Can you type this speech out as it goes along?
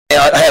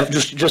I have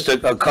just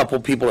a couple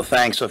people to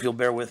thank, so if you'll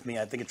bear with me,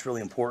 I think it's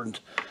really important.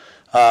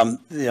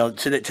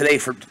 Today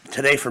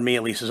for me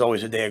at least is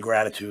always a day of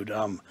gratitude.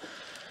 To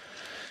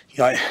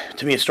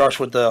me, it starts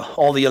with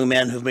all the young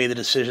men who've made the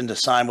decision to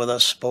sign with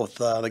us, both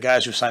the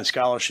guys who signed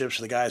scholarships,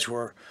 the guys who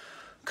are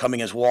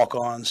coming as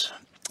walk-ons.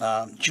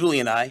 Julie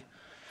and I,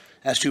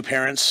 as two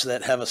parents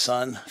that have a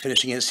son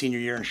finishing his senior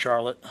year in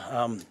Charlotte,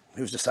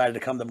 who's decided to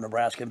come to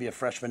Nebraska and be a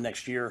freshman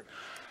next year.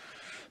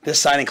 This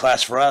signing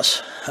class for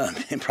us,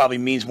 it probably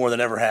means more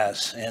than ever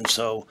has. And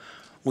so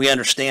we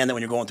understand that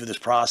when you're going through this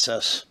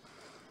process,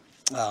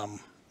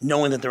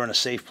 knowing that they're in a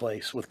safe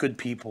place with good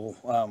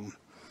people,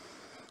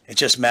 it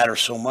just matters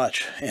so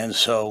much. And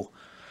so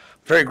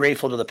very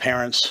grateful to the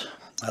parents,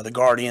 the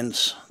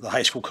guardians, the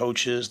high school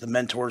coaches, the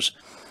mentors,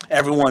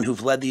 everyone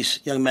who've led these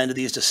young men to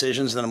these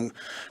decisions. And I'm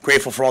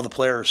grateful for all the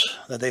players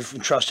that they've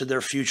entrusted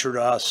their future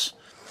to us.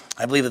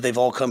 I believe that they've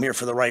all come here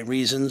for the right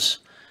reasons,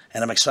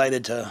 and I'm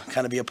excited to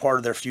kind of be a part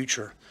of their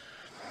future.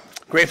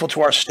 Grateful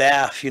to our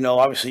staff.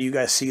 Obviously you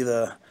guys see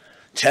the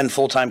 10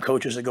 full-time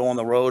coaches that go on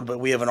the road, but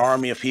we have an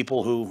army of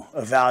people who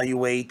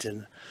evaluate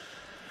and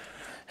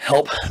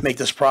help make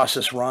this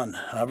process run.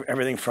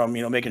 Everything from,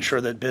 making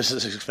sure that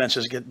business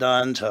expenses get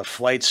done, to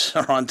flights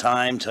are on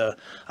time, to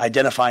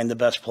identifying the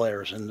best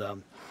players.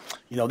 And,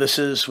 this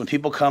is, when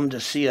people come to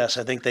see us,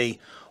 I think they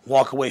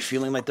walk away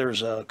feeling like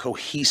there's a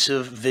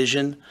cohesive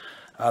vision,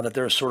 that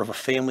there's sort of a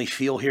family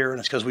feel here, and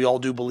it's because we all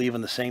do believe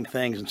in the same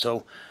things. And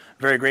so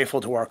very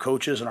grateful to our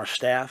coaches and our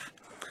staff,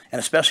 and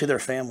especially their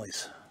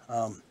families.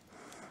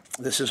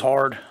 This is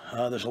hard.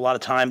 There's a lot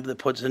of time that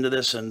puts into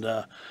this, and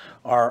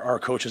our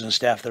coaches and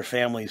staff, their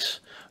families,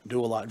 do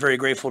a lot. Very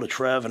grateful to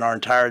Trev and our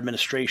entire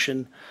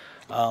administration.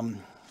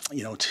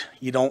 You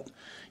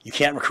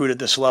can't recruit at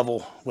this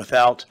level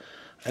without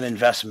an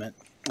investment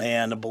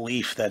and a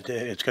belief that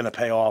it's going to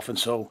pay off. And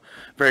so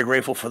very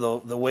grateful for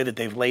the way that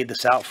they've laid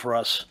this out for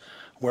us,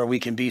 where we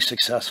can be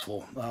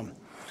successful.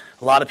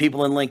 A lot of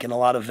people in Lincoln, a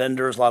lot of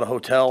vendors, a lot of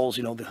hotels,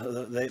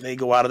 they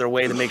go out of their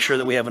way to make sure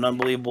that we have an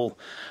unbelievable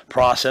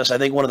process. I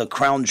think one of the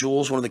crown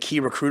jewels, one of the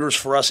key recruiters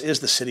for us is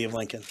the city of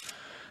Lincoln.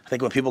 I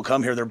think when people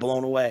come here, they're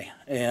blown away.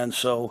 And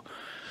so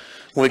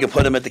when we can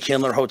put them at the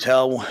Kindler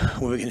Hotel,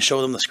 when we can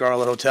show them the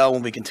Scarlet Hotel,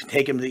 when we can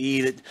take them to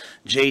eat at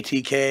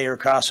JTK or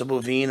Casa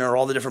Bovina or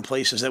all the different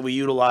places that we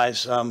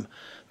utilize,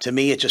 to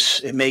me,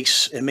 it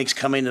makes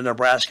coming to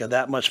Nebraska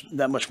that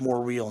much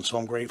more real. And so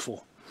I'm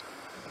grateful.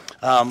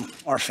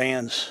 Our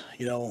fans,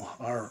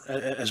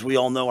 as we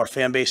all know, our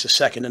fan base is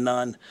second to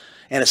none.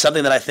 And it's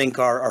something that I think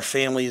our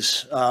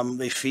families,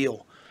 they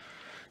feel.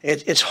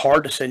 It's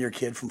hard to send your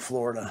kid from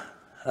Florida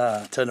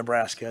to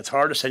Nebraska. It's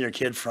hard to send your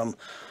kid from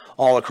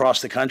all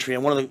across the country.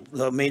 And one of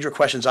the major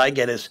questions I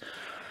get is,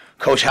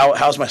 Coach,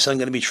 how's my son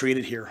going to be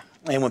treated here?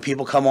 And when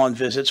people come on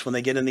visits, when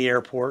they get in the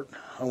airport,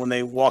 or when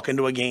they walk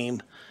into a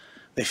game,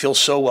 they feel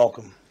so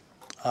welcome.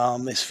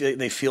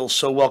 They feel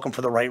so welcome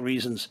for the right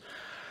reasons,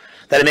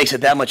 that it makes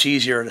it that much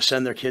easier to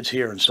send their kids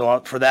here. And so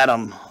for that,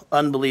 I'm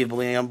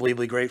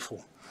unbelievably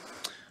grateful.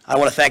 I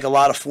want to thank a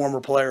lot of former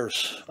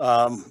players,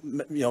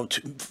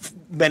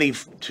 many,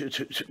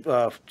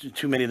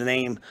 too many to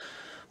name,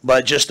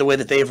 but just the way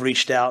that they've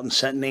reached out and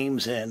sent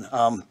names in.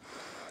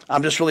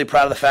 I'm just really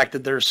proud of the fact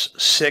that there's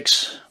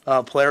 6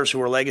 players who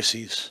are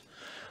legacies.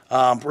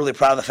 Really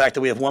proud of the fact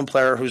that we have one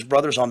player whose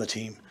brother's on the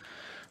team.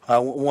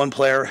 One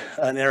player,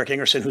 Eric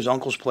Ingerson, whose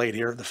uncle's played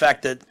here. The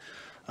fact that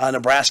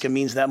Nebraska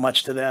means that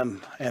much to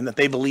them, and that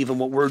they believe in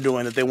what we're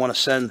doing, that they want to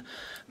send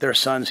their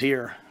sons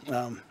here.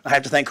 I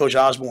have to thank Coach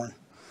Osborne,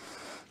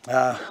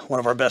 one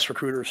of our best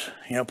recruiters.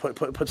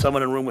 Put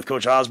someone in a room with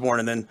Coach Osborne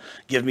and then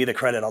give me the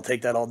credit. I'll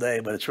take that all day,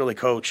 but it's really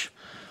Coach.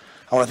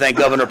 I want to thank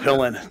Governor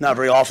Pillen. Not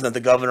very often that the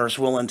governor is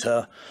willing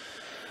to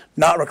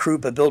not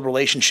recruit but build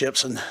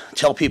relationships and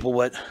tell people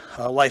what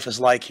life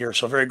is like here.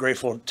 So very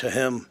grateful to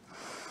him.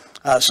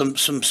 Some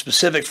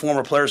specific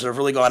former players that have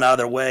really gone out of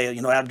their way.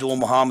 Abdul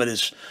Muhammad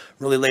has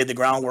really laid the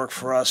groundwork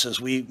for us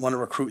as we want to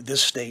recruit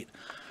this state.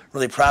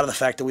 Really proud of the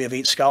fact that we have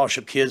 8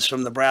 scholarship kids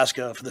from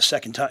Nebraska for the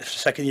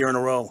second year in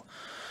a row.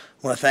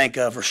 I want to thank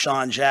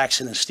Vershawn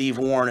Jackson and Steve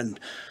Warren and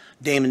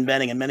Damon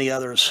Benning and many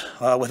others,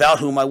 without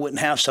whom I wouldn't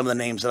have some of the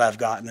names that I've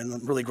gotten, and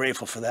I'm really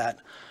grateful for that.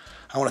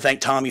 I want to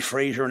thank Tommy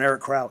Frazier and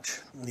Eric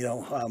Crouch,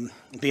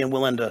 being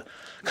willing to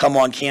come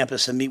on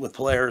campus and meet with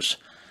players.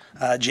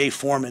 Jay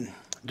Foreman,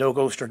 Doak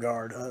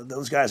Ostergaard,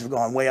 those guys have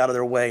gone way out of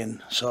their way,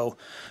 and so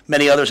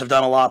many others have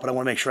done a lot, but I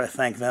want to make sure I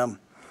thank them.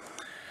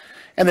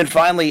 And then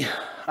finally,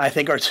 I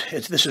think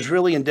this is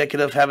really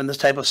indicative, having this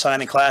type of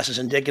signing class is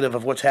indicative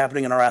of what's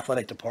happening in our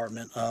athletic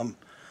department.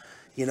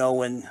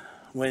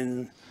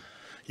 When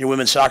your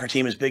women's soccer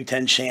team is Big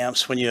Ten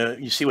champs, when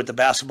you see what the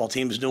basketball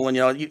team is doing,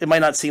 it might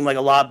not seem like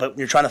a lot, but when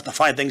you're trying to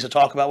find things to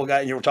talk about,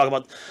 and you were talking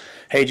about,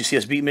 hey, did you see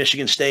us beat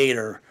Michigan State,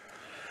 or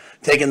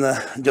taking the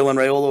Dylan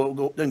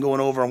Rhule and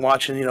going over and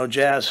watching,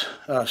 Jazz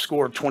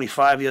score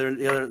 25 the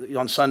other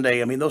on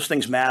Sunday. I mean, those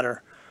things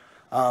matter.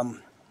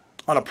 On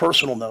a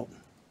personal note,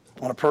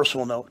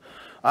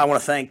 I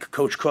want to thank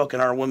Coach Cook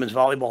and our women's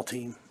volleyball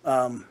team.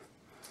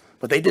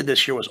 What they did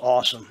this year was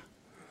awesome.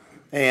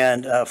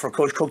 And for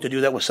Coach Cook to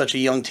do that with such a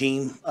young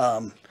team,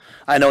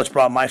 I know it's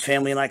brought my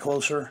family and I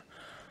closer.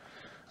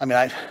 I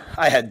mean,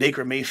 I had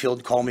Baker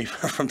Mayfield call me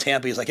from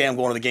Tampa. He's like, "Hey, I'm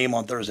going to the game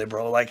on Thursday,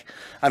 bro." Like,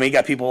 I mean, you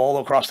got people all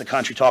across the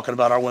country talking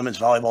about our women's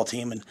volleyball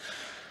team, and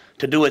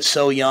to do it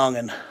so young.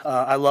 And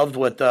I loved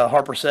what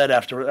Harper said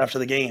after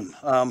the game.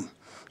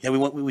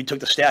 We took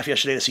the staff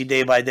yesterday to see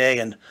day by day,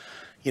 and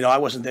I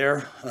wasn't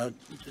there.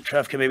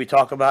 Trev can maybe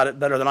talk about it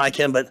better than I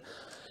can, but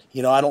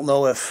I don't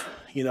know if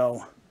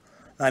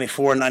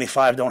 94 and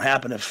 95 don't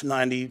happen if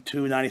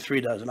 92,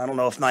 93 doesn't. I don't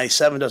know if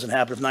 97 doesn't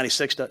happen if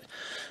 97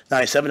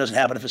 doesn't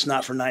happen if it's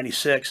not for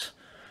 96.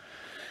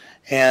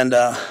 And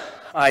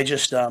I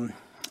just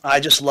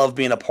love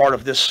being a part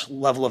of this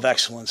level of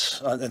excellence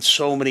in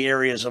so many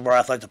areas of our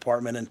athletic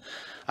department. And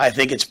I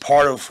think it's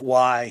part of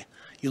why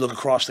you look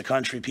across the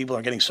country, people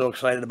are getting so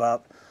excited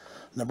about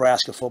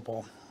Nebraska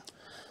football.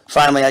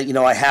 Finally,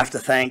 I have to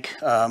thank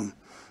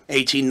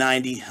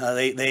 1890.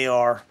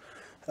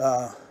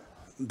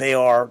 They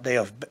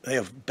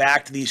have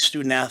backed these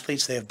student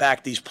athletes. They have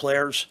backed these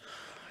players.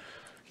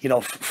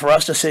 For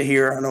us to sit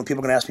here, I know people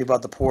are going to ask me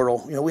about the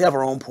portal. We have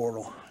our own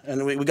portal,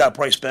 and we got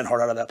Bryce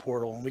Benhart out of that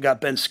portal, and we got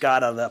Ben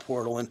Scott out of that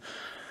portal, and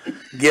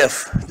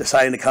Giff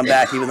deciding to come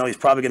back, even though he's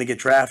probably going to get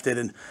drafted,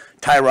 and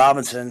Ty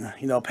Robinson,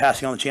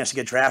 passing on the chance to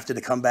get drafted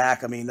to come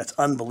back. I mean, that's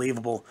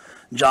unbelievable.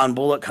 John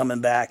Bullock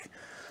coming back.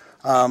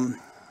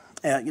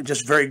 And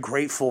just very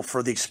grateful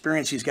for the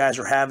experience these guys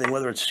are having,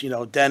 whether it's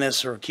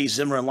Dennis or Keith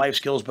Zimmer in life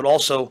skills, but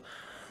also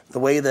the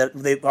way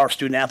that our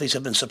student athletes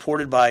have been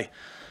supported by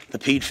the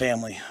Pete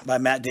family, by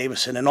Matt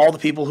Davison, and all the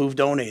people who've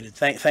donated.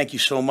 Thank you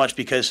so much,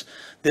 because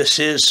this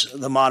is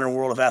the modern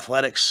world of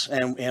athletics,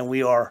 and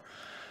we are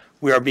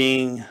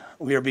being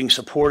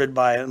supported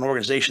by an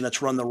organization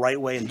that's run the right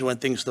way and doing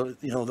things the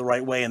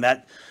right way, and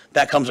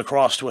that comes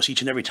across to us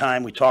each and every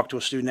time we talk to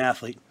a student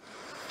athlete.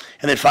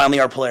 And then finally,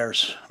 our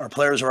players. Our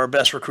players are our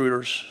best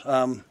recruiters.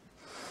 When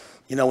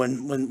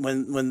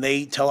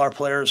they tell our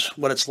players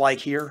what it's like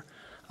here,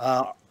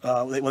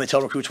 when they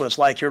tell recruits what it's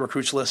like here,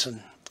 recruits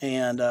listen.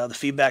 And the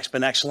feedback's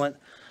been excellent.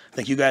 I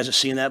think you guys have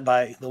seen that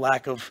by the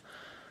lack of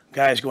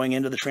guys going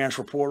into the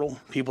transfer portal.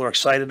 People are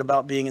excited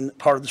about being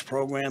part of this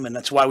program, and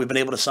that's why we've been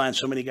able to sign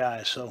so many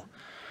guys. So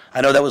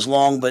I know that was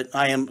long, but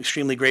I am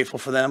extremely grateful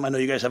for them. I know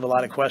you guys have a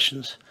lot of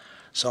questions,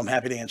 so I'm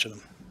happy to answer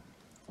them.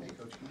 Hey,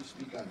 Coach, can you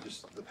speak on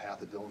just the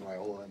path of Dylan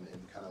Rhule and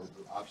kind of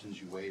the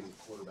options you weighed with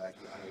quarterback?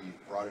 I know you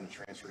brought in a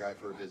transfer guy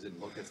for a visit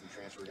and looked at some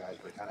transfer guys,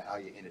 but kind of how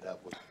you ended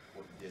up with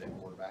what you did at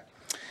quarterback?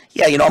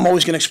 Yeah, I'm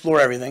always going to explore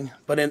everything.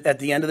 But at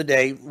the end of the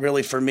day,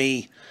 really for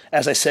me,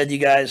 as I said to you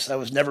guys, I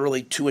was never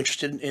really too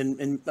interested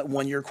in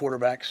one-year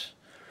quarterbacks.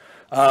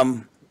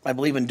 I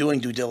believe in doing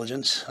due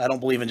diligence. I don't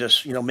believe in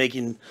just,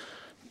 making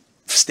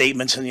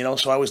statements and,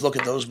 so I always look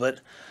at those. But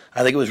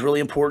I think it was really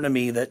important to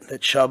me that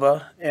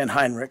Chubba and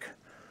Heinrich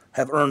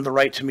have earned the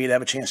right to me to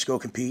have a chance to go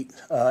compete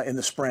in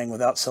the spring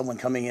without someone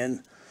coming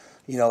in,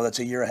 that's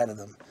a year ahead of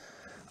them.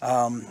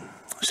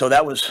 So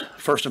that was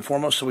first and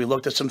foremost. So we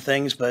looked at some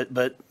things, but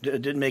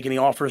didn't make any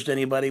offers to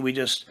anybody. We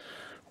just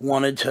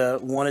wanted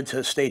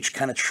to stay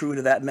kind of true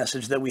to that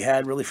message that we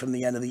had really from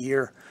the end of the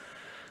year.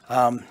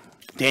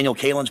 Daniel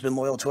Kalen's been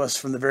loyal to us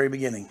from the very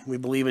beginning. We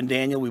believe in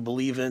Daniel. We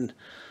believe in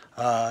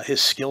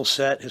his skill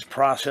set, his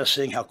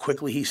processing, how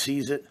quickly he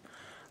sees it.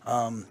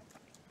 I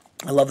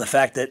love the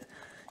fact that,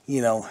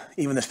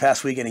 even this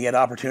past weekend he had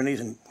opportunities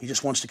and he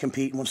just wants to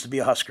compete and wants to be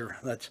a Husker.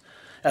 That's,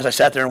 as I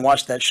sat there and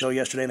watched that show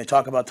yesterday and they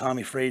talk about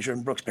Tommy Frazier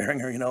and Brooks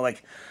Behringer,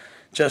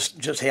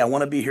 just hey, I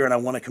want to be here and I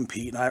want to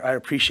compete. And I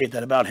appreciate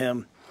that about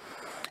him.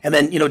 And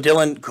then,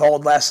 Dylan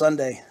called last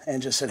Sunday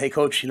and just said, "Hey,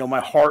 Coach,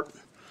 my heart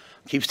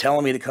keeps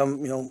telling me to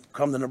come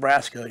to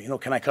Nebraska.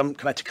 Can I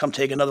come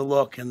take another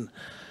look?" And,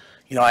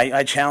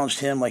 I challenged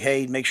him like,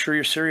 "Hey, make sure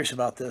you're serious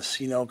about this,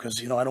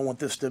 because, I don't want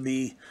this to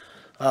be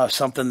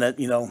something that,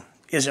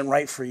 isn't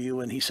right for you."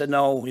 And he said,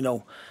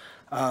 "No,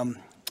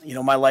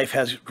 my life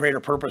has greater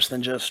purpose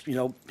than just,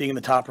 being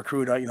the top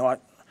recruit.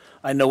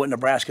 I know what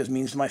Nebraska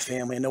means to my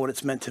family. I know what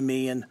it's meant to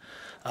me, and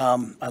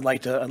I'd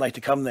like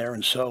to come there."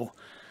 And so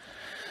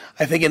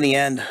I think in the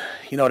end,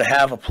 to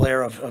have a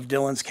player of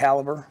Dylan's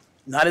caliber,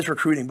 not his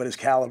recruiting, but his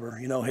caliber,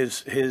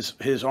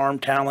 his arm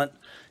talent,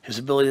 his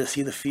ability to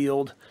see the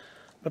field,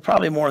 but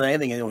probably more than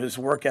anything, his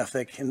work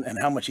ethic and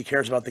how much he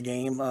cares about the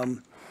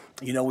game.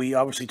 We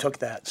obviously took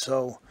that.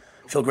 So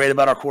I feel great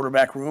about our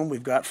quarterback room.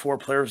 We've got 4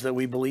 players that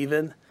we believe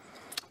in.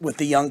 With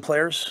the young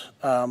players,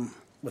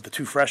 with the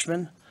 2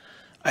 freshmen,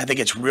 I think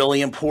it's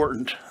really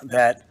important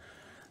that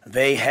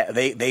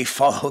they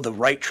follow the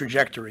right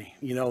trajectory.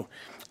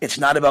 It's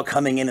not about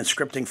coming in and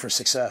scripting for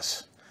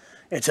success.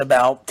 It's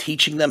about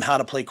teaching them how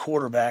to play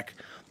quarterback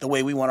the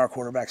way we want our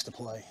quarterbacks to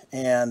play.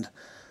 And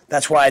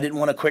that's why I didn't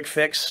want a quick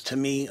fix. To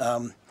me,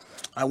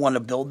 I want to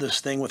build this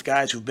thing with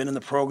guys who've been in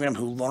the program,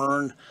 who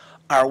learn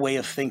our way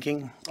of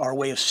thinking, our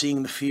way of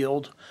seeing the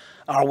field,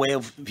 our way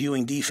of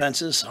viewing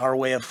defenses, our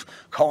way of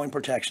calling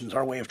protections,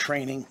 our way of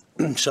training.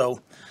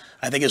 So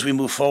I think as we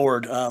move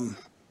forward,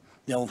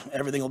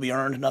 everything will be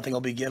earned, nothing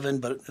will be given,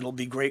 but it'll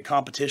be great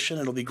competition.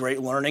 It'll be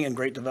great learning and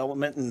great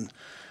development. And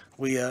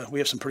we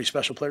have some pretty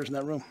special players in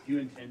that room. Do you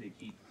intend to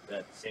keep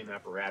that same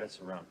apparatus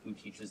around who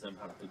teaches them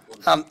how to play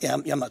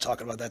quarterback? I'm not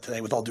talking about that today,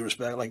 with all due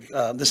respect.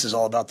 This is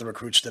all about the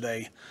recruits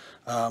today.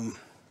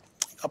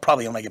 I'll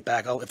probably, when I get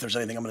back, if there's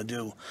anything I'm going to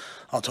do,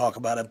 I'll talk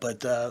about it.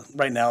 But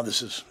right now,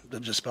 this is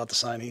just about the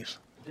signees.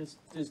 Does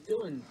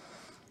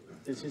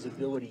his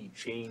ability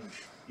change,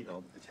 the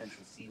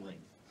potential ceiling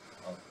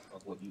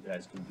of what you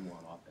guys can do on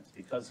offense,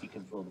 because he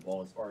can throw the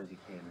ball as far as he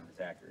can and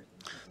is accurate?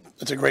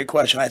 That's a great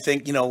question. I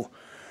think, when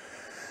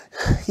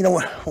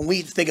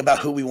we think about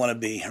who we want to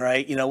be,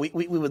 right?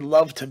 We would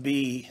love to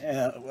be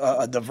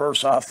a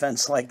diverse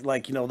offense like the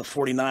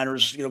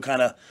 49ers,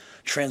 kind of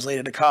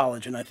translated to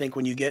college. And I think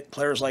when you get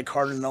players like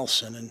Carter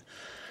Nelson and,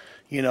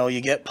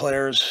 you get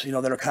players,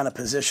 that are kind of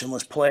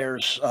positionless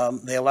players,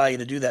 they allow you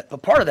to do that.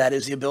 But part of that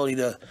is the ability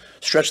to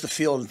stretch the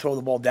field and throw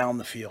the ball down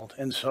the field.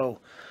 And so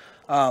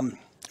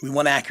we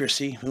want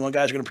accuracy. We want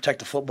guys who are going to protect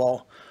the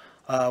football.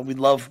 We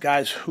love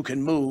guys who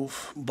can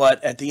move,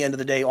 but at the end of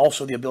the day,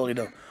 also the ability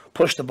to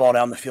push the ball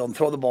down the field and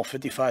throw the ball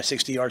 55,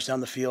 60 yards down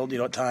the field,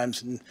 at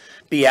times, and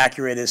be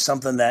accurate is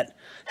something that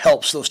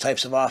helps those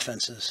types of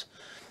offenses.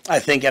 I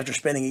think after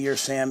spending a year,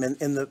 Sam,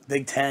 in the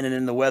Big Ten and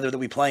in the weather that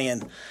we play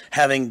in,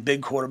 having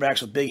big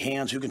quarterbacks with big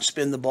hands who can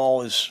spin the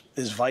ball is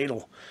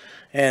vital.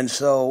 And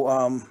so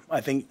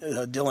I think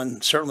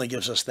Dylan certainly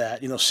gives us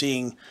that,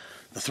 seeing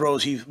the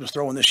throws he was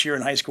throwing this year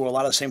in high school, a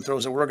lot of the same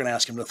throws that we're going to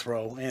ask him to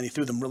throw, and he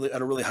threw them really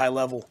at a really high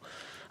level.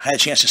 I had a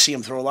chance to see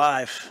him throw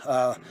live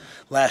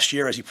last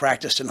year as he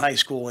practiced in high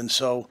school, and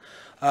so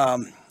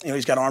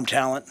he's got arm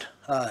talent,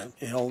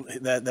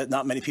 that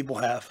not many people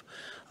have.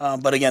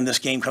 But again, this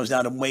game comes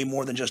down to way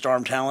more than just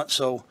arm talent.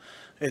 So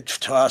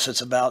to us,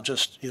 it's about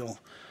just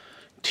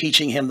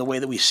teaching him the way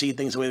that we see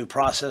things, the way we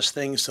process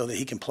things, so that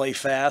he can play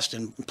fast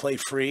and play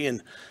free.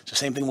 And it's the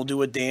same thing we'll do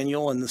with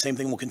Daniel, and the same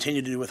thing we'll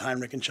continue to do with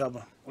Heinrich and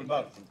Chuba. What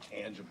about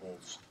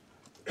intangibles,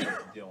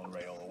 Dylan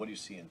Rhule? What do you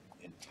see in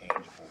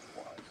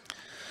intangibles-wise?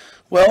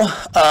 Well,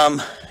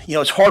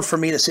 it's hard for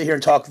me to sit here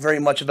and talk very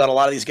much about a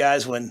lot of these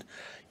guys when,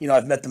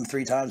 I've met them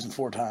 3 times and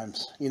 4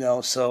 times,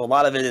 so a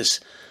lot of it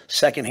is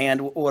secondhand.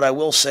 What I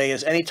will say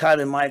is any time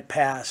in my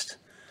past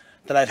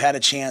that I've had a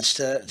chance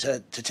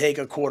to take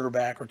a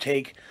quarterback or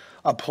take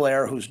a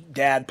player whose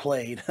dad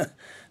played,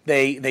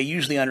 they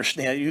usually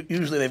understand.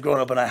 Usually they've grown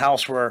up in a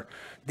house where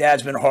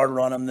dad's been harder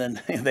on them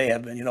than they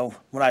have been.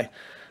 When I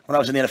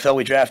was in the NFL,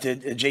 we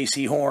drafted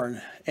J.C.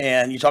 Horn,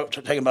 and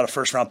talking about a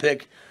first-round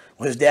pick.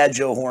 Well, his dad,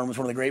 Joe Horn, was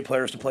one of the great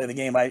players to play the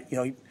game.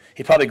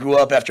 He probably grew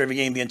up after every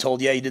game being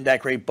told, "Yeah, you did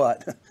that great,"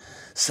 but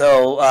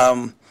so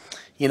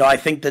I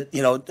think that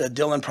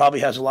Dylan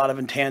probably has a lot of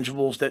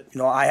intangibles that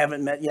I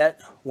haven't met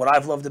yet. What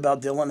I've loved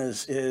about Dylan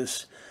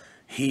is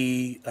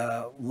he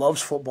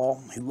loves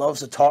football. He loves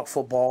to talk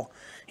football.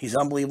 He's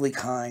unbelievably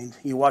kind.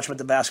 You watch him at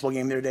the basketball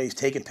game the other day. He's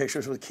taking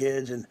pictures with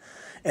kids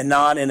and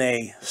not in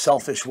a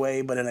selfish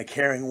way, but in a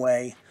caring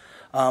way.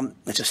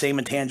 It's the same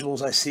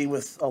intangibles I see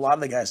with a lot of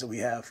the guys that we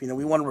have.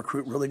 We want to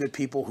recruit really good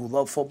people who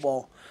love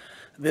football.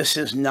 This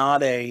is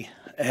not a,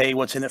 hey,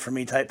 what's in it for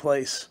me type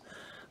place.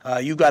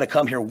 You've got to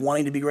come here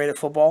wanting to be great at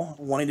football,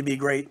 wanting to be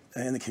great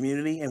in the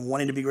community, and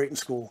wanting to be great in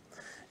school.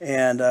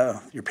 And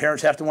your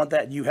parents have to want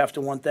that. You have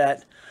to want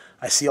that.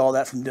 I see all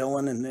that from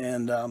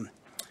Dylan.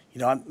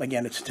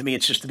 Again, to me,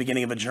 it's just the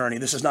beginning of a journey.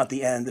 This is not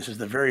the end. This is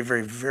the very,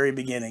 very, very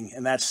beginning.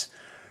 And that's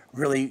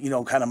really,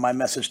 kind of my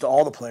message to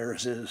all the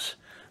players is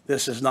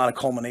this is not a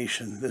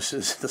culmination. This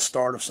is the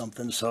start of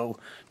something. So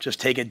just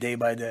take it day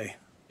by day.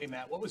 Hey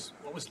Matt, what was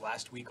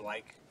last week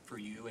like for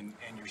you and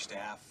your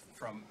staff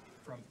from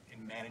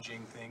in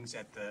managing things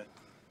at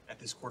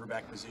this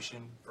quarterback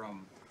position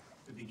from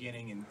the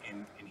beginning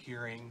and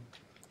hearing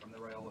from the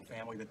Rhule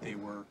family that they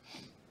were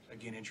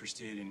again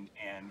interested and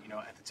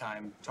at the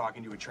time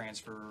talking to a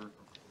transfers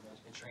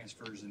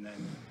and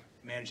then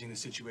managing the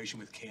situation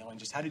with Kalen?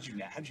 Just how did you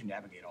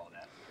navigate all of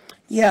that?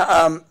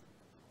 Yeah,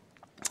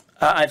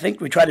 I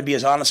think we try to be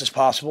as honest as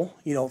possible.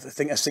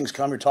 As things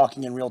come, you're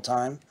talking in real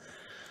time.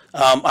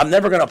 I'm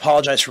never going to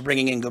apologize for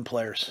bringing in good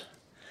players,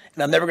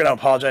 and I'm never going to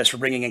apologize for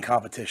bringing in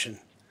competition.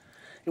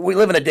 We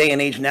live in a day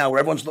and age now where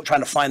everyone's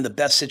trying to find the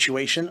best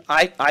situation.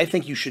 I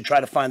think you should try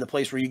to find the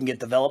place where you can get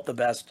developed the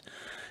best,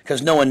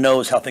 because no one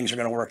knows how things are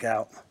going to work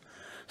out.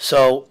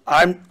 So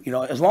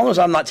as long as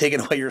I'm not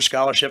taking away your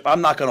scholarship,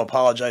 I'm not going to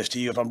apologize to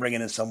you if I'm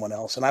bringing in someone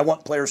else. And I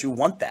want players who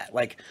want that.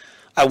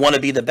 I want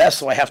to be the best,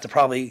 so I have to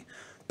probably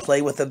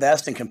play with the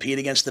best and compete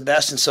against the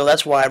best. And so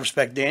that's why I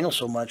respect Daniel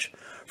so much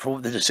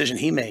for the decision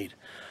he made.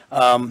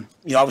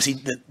 Obviously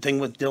the thing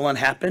with Dylan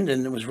happened,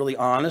 and it was really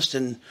honest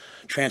and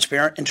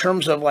transparent in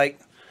terms of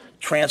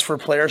transfer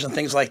players and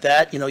things like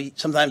that.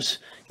 Sometimes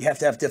you have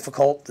to have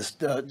difficult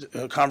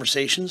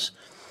conversations.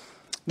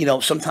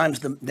 Sometimes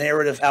the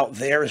narrative out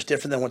there is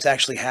different than what's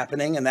actually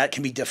happening, and that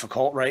can be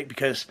difficult, right?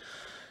 Because,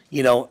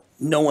 none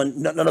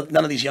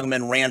of these young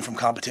men ran from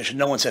competition.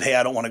 No one said, hey,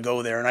 I don't want to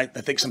go there. And I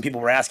think some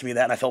people were asking me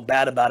that, and I felt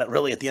bad about it.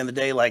 Really, at the end of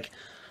the day,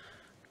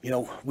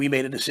 we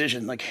made a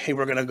decision, hey,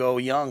 we're going to go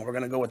young. We're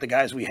going to go with the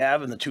guys we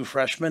have and the 2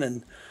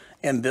 freshmen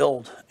and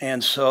build.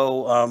 And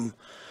so,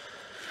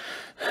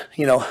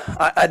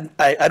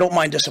 I don't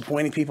mind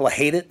disappointing people. I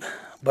hate it,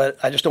 but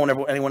I just don't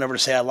want anyone ever to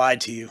say I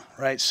lied to you,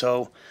 right?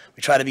 So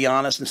we try to be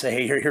honest and say,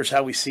 hey, here's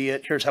how we see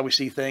it. Here's how we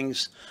see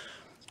things.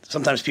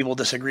 Sometimes people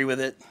disagree with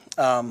it.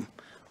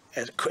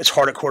 It's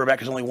hard at quarterback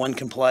because only one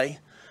can play.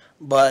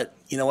 But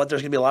you know what?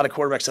 There's going to be a lot of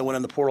quarterbacks that went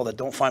in the portal that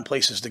don't find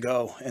places to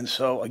go. And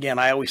so, again,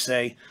 I always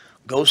say,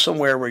 go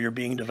somewhere where you're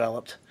being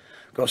developed.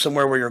 Go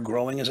somewhere where you're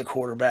growing as a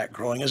quarterback,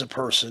 growing as a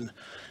person.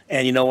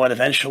 And you know what?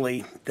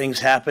 Eventually, things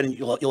happen.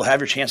 You'll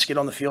have your chance to get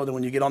on the field. And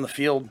when you get on the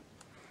field,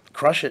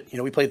 crush it.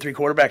 We played 3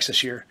 quarterbacks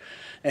this year.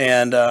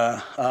 And, I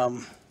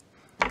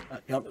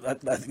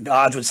think the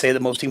odds would say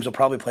that most teams will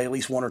probably play at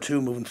least 1 or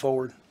 2 moving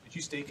forward. Did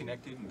you stay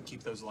connected and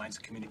keep those lines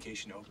of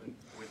communication open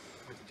with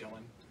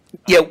Dylan?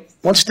 Yeah,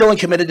 once Dylan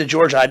committed to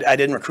Georgia, I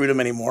didn't recruit him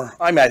anymore.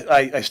 I mean,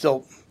 I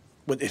still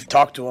would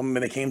talk to him.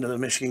 When they came to the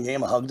Michigan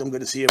game, I hugged him.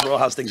 Good to see you, bro.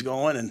 How's things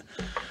going? And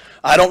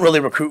I don't really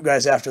recruit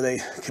guys after they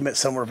commit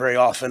somewhere very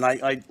often.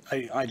 I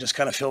just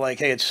kind of feel like,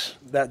 hey, it's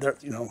that they're,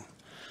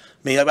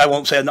 I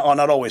won't say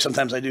not always.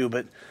 Sometimes I do,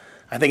 but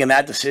I think in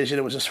that decision,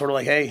 it was just sort of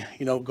like, hey,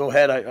 go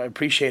ahead. I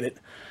appreciate it.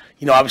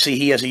 Obviously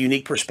he has a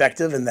unique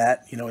perspective in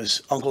that,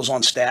 his uncle's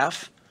on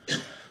staff.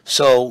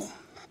 So,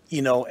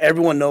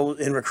 everyone knows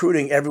in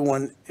recruiting,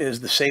 everyone is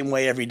the same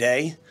way every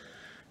day.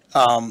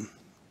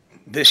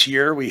 This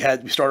year we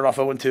started off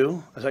 0-2.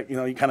 I was like,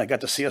 you kind of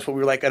got to see us what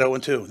we were like at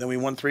 0-2. Then we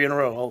won 3 in a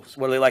row. Oh,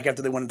 what are they like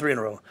after they won 3 in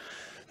a row?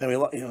 Then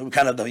we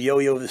kind of the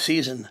yo-yo of the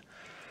season.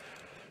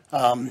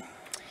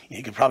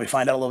 He could probably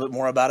find out a little bit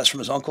more about us from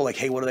his uncle. Like,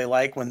 hey, what are they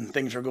like when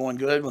things are going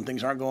good, when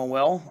things aren't going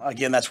well?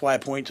 Again, that's why I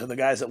point to the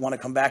guys that want to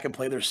come back and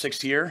play their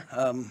 6th year.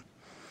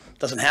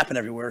 Doesn't happen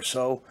everywhere.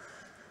 So,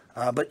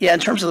 but yeah, in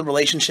terms of the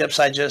relationships,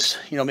 I just,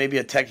 maybe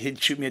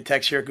he'd shoot me a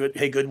text here,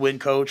 good win,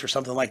 coach, or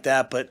something like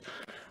that. But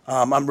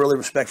I'm really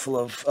respectful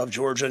of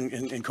Georgia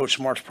and Coach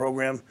Smart's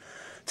program.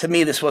 To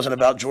me, this wasn't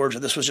about Georgia.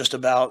 This was just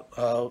about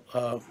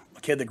a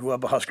kid that grew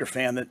up a Husker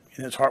fan that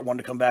in his heart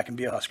wanted to come back and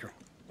be a Husker.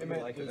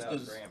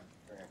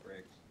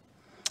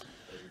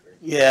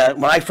 Yeah,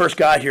 when I first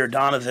got here,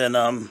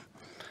 Donovan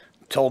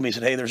told me, he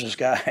said, hey, there's this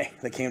guy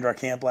that came to our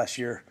camp last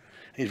year.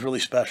 He's really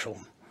special.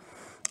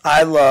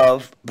 I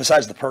love,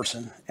 besides the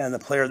person and the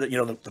player that,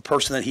 the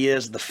person that he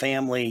is, the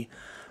family,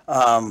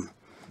 I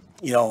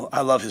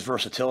love his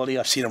versatility.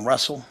 I've seen him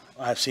wrestle.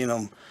 I've seen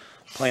him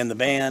play in the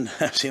band.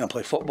 I've seen him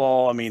play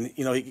football. I mean,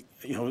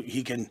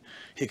 he can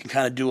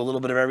kind of do a little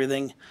bit of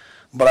everything.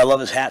 But I love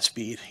his hat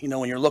speed.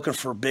 When you're looking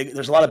for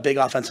there's a lot of big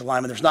offensive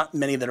linemen. There's not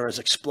many that are as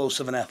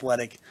explosive and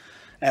athletic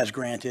as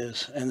Grant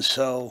is. And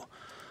so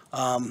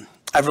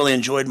I've really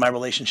enjoyed my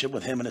relationship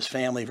with him and his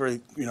family. Very,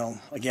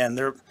 again,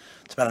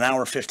 it's about an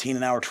hour 15,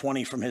 an hour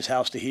 20 from his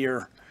house to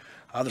here.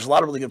 There's a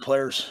lot of really good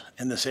players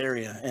in this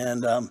area.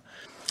 And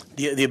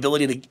the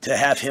ability to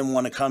have him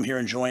want to come here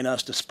and join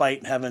us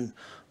despite having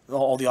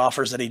all the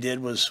offers that he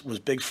did was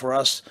big for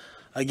us.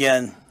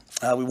 Again,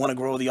 we want to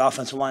grow the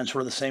offensive line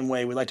sort of the same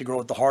way. We like to grow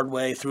it the hard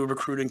way, through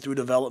recruiting, through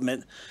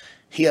development.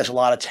 He has a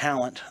lot of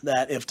talent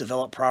that, if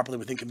developed properly,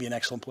 we think can be an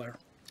excellent player.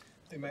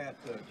 Hey, Matt,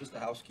 just a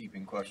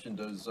housekeeping question.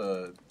 Does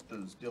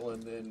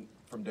Dylan then,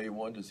 from day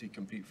one, does he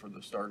compete for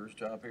the starter's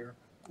job here?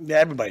 Yeah,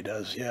 everybody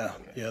does. Yeah.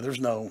 Okay. Yeah, there's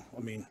no,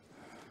 we're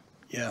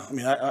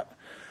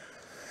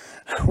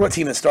a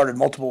team that started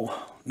multiple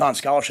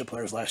non-scholarship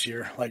players last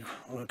year. Like,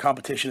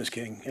 competition is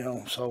king,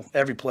 so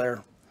every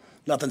player,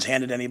 nothing's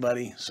handed to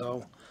anybody.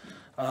 So,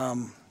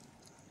 nothing's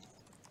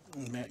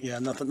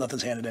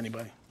handed to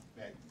anybody.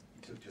 Matt,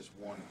 you took just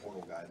one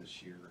portal guy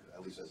this year,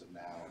 at least as of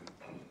now.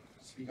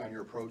 Speak on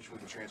your approach with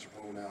the transfer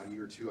portal now in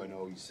year 2. I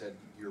know you said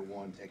year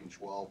 1 taking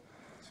 12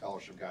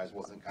 scholarship guys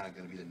wasn't kind of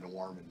going to be the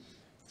norm, and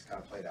it's kind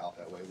of played out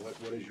that way.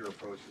 What is your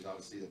approach? Because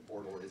obviously the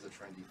portal is a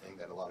trendy thing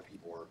that a lot of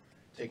people are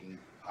taking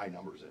high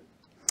numbers in.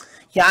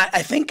 Yeah,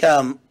 I think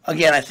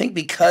I think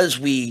because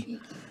we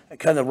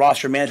kind of the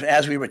roster management,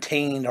 as we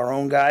retained our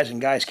own guys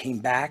and guys came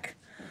back,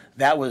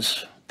 that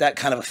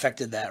kind of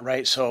affected that,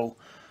 right? So.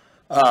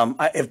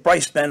 If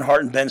Bryce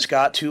Benhart and Ben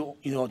Scott, two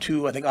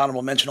I think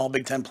honorable mention all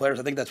Big Ten players,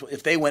 I think that's what,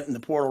 if they went in the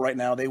portal right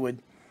now, they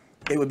would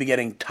be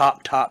getting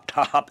top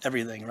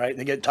everything, right?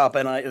 They get top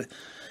NI,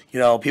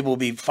 people will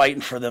be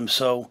fighting for them.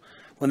 So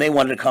when they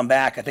wanted to come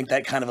back, I think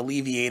that kind of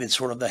alleviated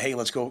sort of the, hey,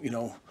 let's go,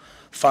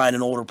 find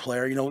an older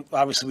player.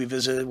 Obviously we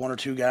visited 1 or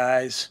 2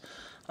 guys.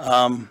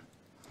 The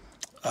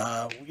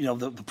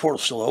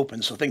portal's still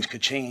open, so things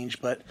could change,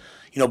 but.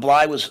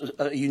 Bly was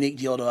a unique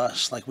deal to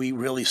us. Like, we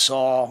really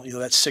saw,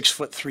 that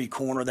 6'3"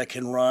 corner that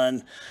can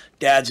run.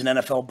 Dad's an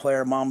NFL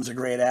player. Mom was a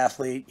great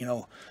athlete.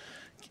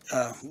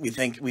 We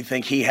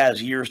think he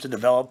has years to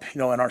develop,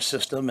 in our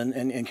system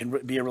and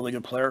can be a really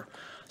good player.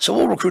 So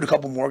we'll recruit a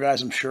couple more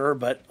guys, I'm sure,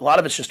 but a lot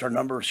of it's just our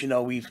numbers.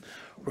 We've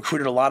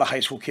recruited a lot of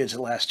high school kids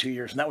the last 2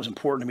 years, and that was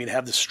important to me to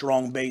have this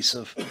strong base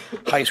of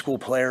high school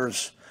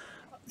players,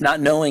 not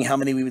knowing how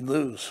many we would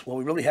lose. Well,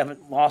 we really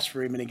haven't lost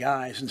very many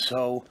guys, and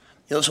so.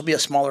 This will be a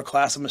smaller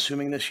class, I'm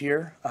assuming, this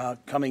year,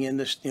 coming in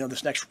this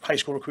next high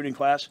school recruiting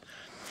class.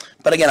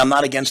 But again, I'm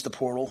not against the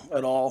portal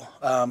at all.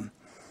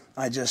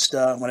 I just,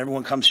 when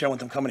everyone comes here, I want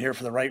them coming here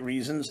for the right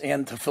reasons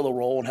and to fill a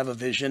role and have a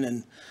vision.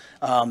 And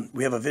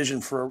we have a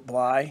vision for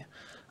Bly.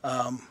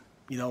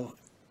 You know,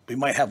 we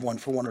might have one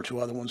for one or two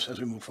other ones as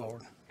we move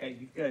forward. Hey,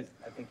 you guys,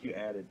 I think you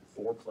added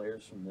 4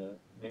 players from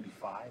maybe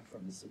 5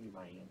 from the city of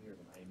Miami or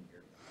the Miami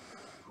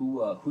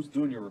area. Who's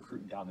doing your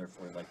recruiting down there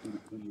for you? Like,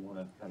 who do you want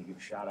to kind of give a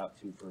shout out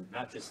to for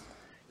not just,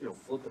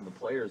 flipping the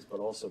players, but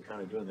also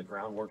kind of doing the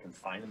groundwork and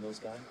finding those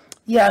guys?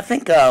 Yeah, I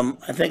think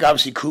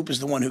obviously Coop is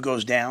the one who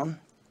goes down,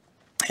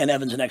 and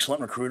Evan's an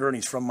excellent recruiter, and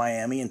he's from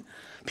Miami, and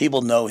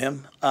people know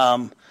him.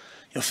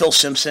 Phil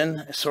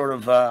Simpson, sort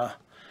of,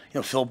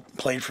 Phil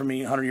played for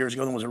me 100 years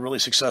ago and was a really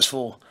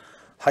successful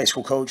high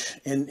school coach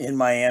in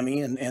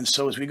Miami, and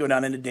so as we go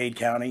down into Dade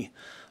County,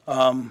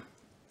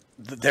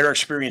 their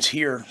experience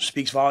here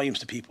speaks volumes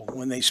to people.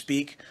 When they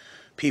speak,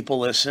 people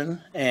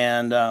listen,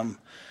 and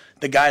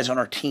the guys on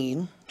our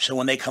team. So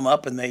when they come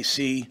up and they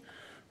see,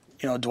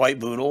 Dwight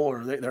Boodle,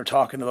 or they're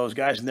talking to those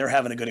guys and they're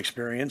having a good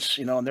experience,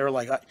 and they're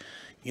like,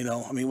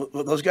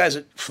 those guys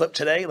that flipped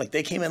today, like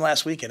they came in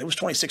last weekend. It was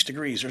 26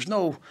 degrees. There's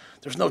no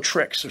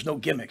tricks. There's no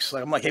gimmicks.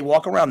 Like I'm like, hey,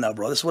 walk around now,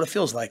 bro. This is what it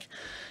feels like.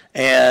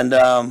 And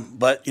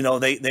but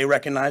they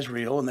recognize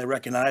Rhule and they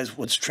recognize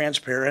what's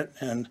transparent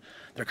and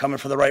they're coming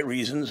for the right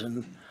reasons.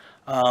 And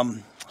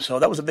so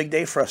that was a big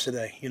day for us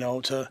today.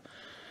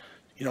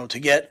 To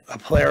get a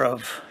player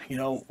of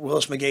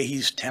Willis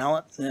McGahee's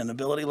talent and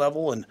ability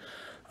level and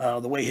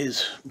the way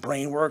his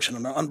brain works and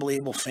an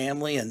unbelievable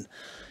family and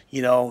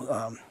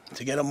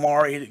to get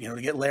Amari,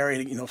 to get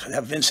Larry, to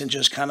have Vincent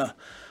just kind of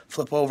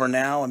flip over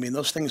now. I mean,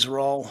 those things are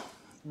all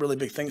really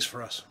big things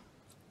for us.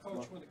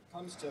 Coach, when it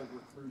comes to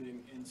recruiting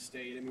in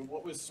state, I mean,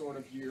 what was sort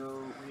of your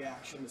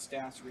reaction, the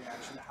staff's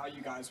reaction to how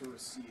you guys were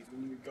received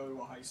when you would go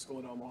to a high school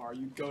in Omaha,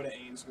 you'd go to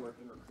Ainsworth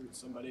and recruit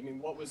somebody? I mean,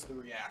 what was the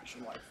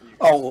reaction like for you guys?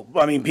 Oh,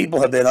 I mean, people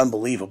have been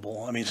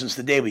unbelievable. I mean, since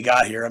the day we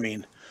got here, I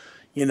mean,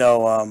 we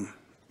go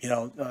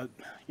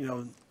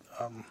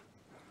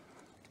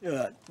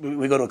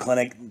to a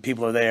clinic,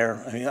 people are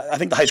there. I mean, I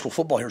think the high school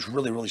football here is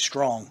really, really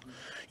strong.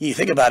 You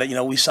think about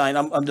it, we signed,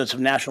 I'm doing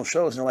some national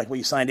shows, and they're like, well,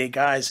 you signed 8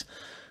 guys.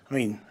 I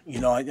mean,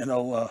 I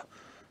know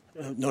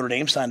Notre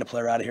Dame signed a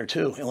player out of here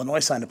too. Illinois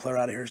signed a player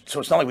out of here.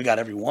 So it's not like we got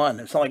every one.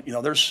 It's not like,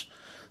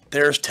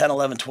 there's 10,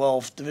 11,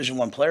 12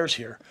 Division I players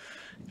here.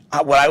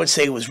 What I would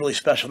say was really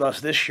special to us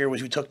this year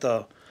was we took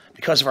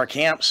because of our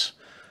camps,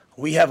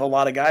 we have a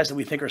lot of guys that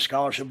we think are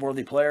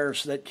scholarship-worthy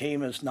players that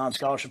came as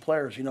non-scholarship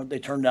players. They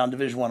turned down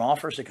Division I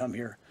offers to come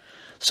here.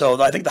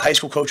 So I think the high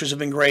school coaches have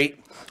been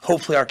great.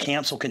 Hopefully our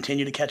camps will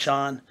continue to catch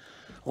on.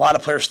 A lot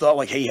of players thought,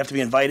 like, hey, you have to be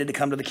invited to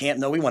come to the camp.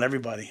 No, we want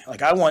everybody.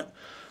 Like, I want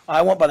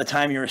by the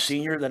time you're a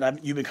senior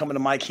that you've been coming to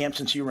my camp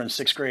since you were in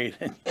 6th grade.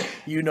 And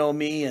you know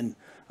me, and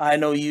I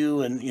know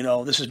you, and,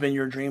 this has been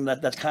your dream.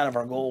 That's kind of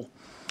our goal.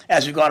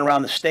 As we've gone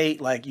around the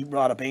state, like you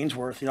brought up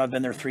Ainsworth, I've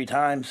been there 3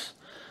 times.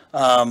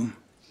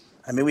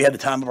 I mean, we had the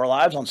time of our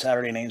lives on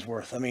Saturday in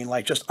Ainsworth. I mean,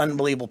 like, just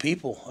unbelievable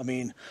people. I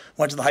mean,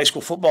 went to the high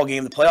school football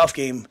game, the playoff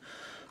game,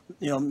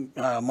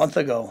 a month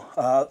ago.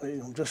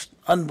 Just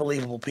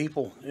unbelievable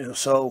people.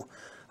 So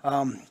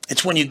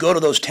it's when you go to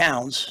those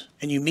towns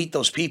and you meet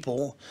those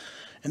people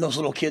and those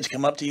little kids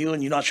come up to you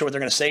and you're not sure what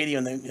they're going to say to you.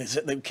 And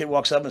the kid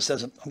walks up and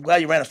says, I'm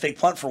glad you ran a fake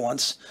punt for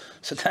once.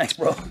 So thanks,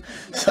 bro.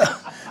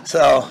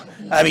 So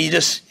I mean, you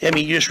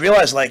just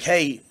realize, like,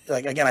 hey,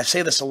 like, again, I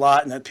say this a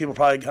lot and that people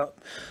probably go,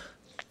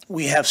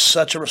 we have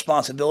such a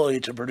responsibility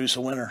to produce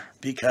a winner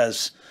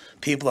because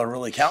people are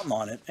really counting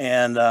on it.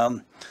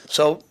 And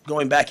so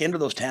going back into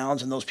those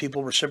towns and those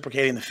people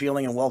reciprocating the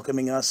feeling and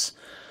welcoming us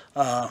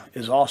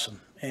is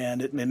awesome.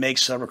 And it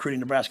makes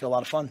recruiting Nebraska a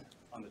lot of fun.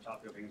 On the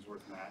topic of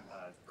Ainsworth, Matt,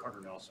 Carter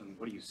Nelson,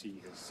 what do you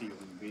see his ceiling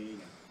being?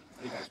 And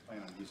how do you guys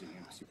plan on using him?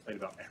 Because he played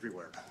about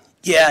everywhere.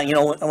 Yeah,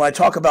 when I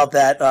talk about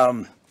that,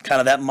 kind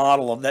of that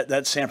model of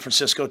that San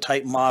Francisco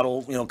type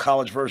model,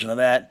 college version of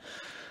that,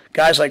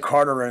 guys like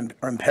Carter are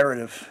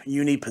imperative.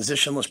 You need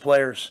positionless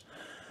players.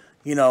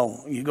 You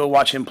go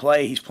watch him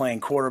play. He's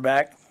playing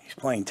quarterback. He's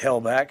playing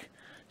tailback.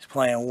 He's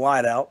playing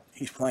wide out.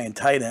 He's playing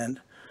tight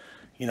end.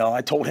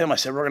 I told him, I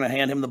said, we're going to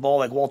hand him the ball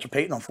like Walter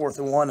Payton on 4th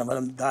and 1 and let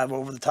him dive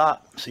over the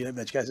top. See, I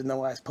bet you guys didn't know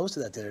why I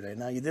posted that the other day.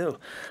 Now you do.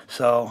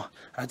 So,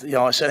 I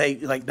said,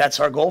 hey, like, that's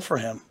our goal for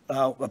him,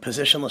 a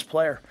positionless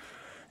player.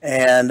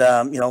 And,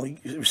 we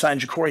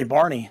signed Ja'Cory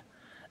Barney.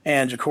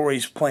 And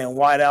Ja'Cory's playing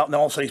wide out, and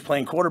also he's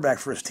playing quarterback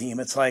for his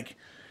team. It's like,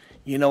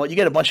 you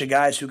get a bunch of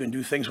guys who can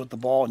do things with the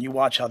ball, and you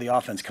watch how the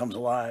offense comes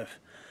alive.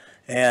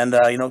 And,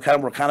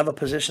 we're kind of a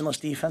positionless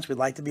defense. We'd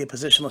like to be a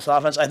positionless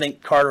offense. I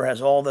think Carter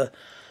has all the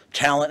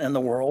talent in the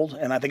world,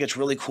 and I think it's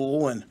really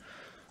cool. And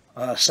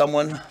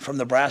someone from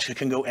Nebraska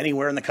can go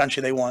anywhere in the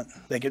country they want.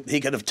 He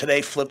could have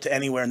today flipped to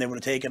anywhere, and they would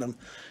have taken him,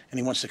 and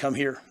he wants to come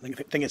here. I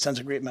think it sends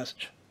a great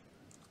message.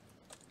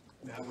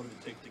 Matt, what did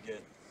it take to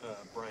get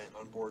Bryant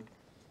on board?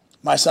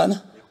 My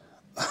son?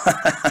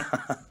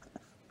 The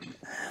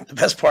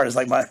best part is,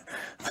 like,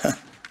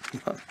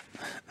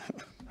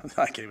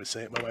 I can't even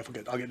say it. My wife will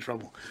I'll get in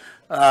trouble.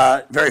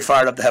 Very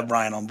fired up to have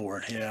Brian on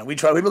board. Yeah, we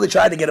really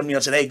tried to get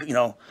him. Said, hey,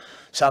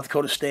 South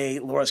Dakota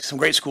State, Laura, some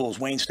great schools,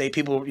 Wayne State.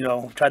 People,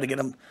 tried to get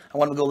him. I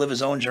wanted him to go live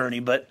his own journey,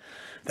 but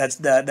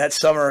that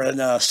summer in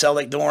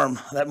Selleck dorm,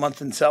 that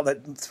month in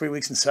that 3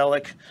 weeks in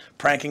Selleck,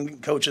 pranking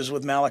coaches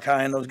with Malachi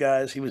and those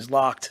guys, he was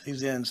locked.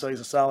 He's in, so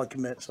he's a solid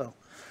commit. So,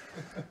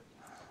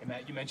 Hey,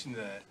 Matt, you mentioned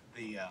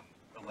the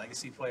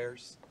legacy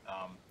players.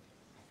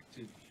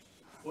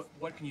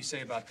 What can you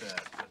say about the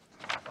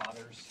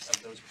fathers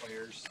of those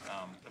players,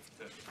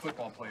 the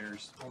football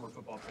players, former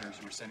football players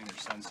who were sending their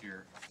sons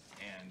here,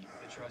 and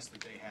the trust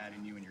that they had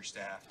in you and your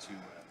staff to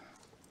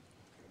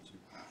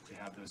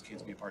have those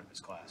kids be a part of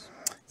this class?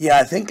 yeah,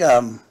 I think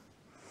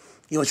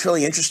what's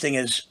really interesting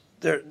is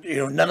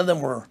none of them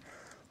were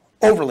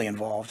overly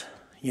involved.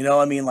 You're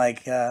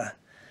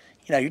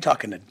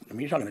talking to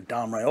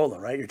Dom Raiola,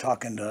 right? You're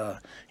talking to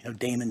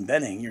Damon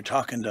Benning. You're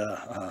talking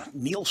to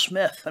Neil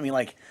Smith.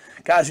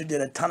 Guys who did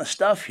a ton of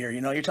stuff here.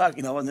 You're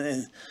talking,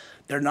 and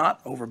they're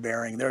not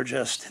overbearing.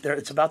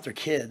 It's about their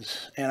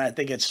kids, and I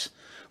think it's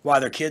why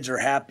their kids are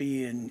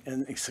happy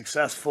and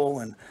successful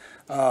and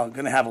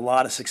going to have a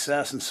lot of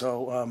success. And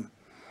so,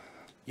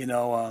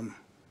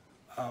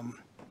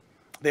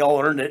 they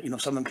all earned it.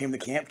 Some of them came to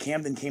camp.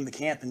 Camden came to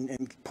camp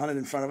and punted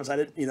in front of us. I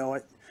didn't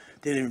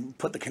even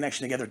put the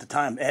connection together at the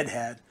time. Ed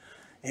had,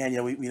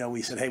 and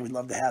we said, hey, we'd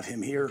love to have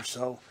him here.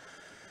 So,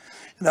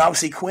 and then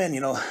obviously Quinn,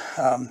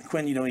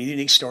 a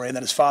unique story, and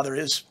that his father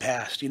is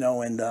passed,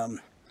 and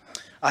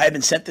I had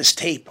been sent this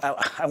tape.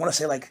 I want to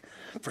say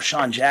for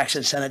Sean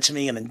Jackson sent it to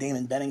me, and then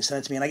Damon Benning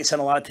sent it to me, and I get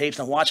sent a lot of tapes,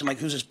 and I watch him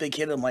who's this big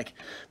kid? And I'm like,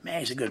 man,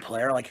 he's a good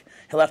player.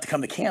 He'll have to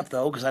come to camp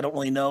though, because I don't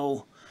really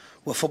know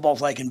what football's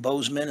like in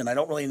Bozeman, and I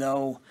don't really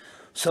know.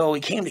 So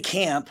he came to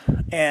camp,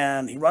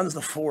 and he runs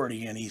the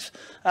 40, and he's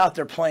out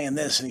there playing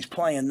this, and he's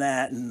playing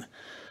that, and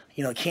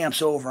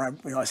camp's over.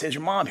 I say, is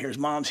your mom here? His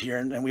mom's here,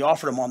 and we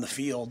offered him on the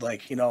field,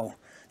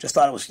 just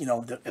thought it was,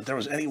 if there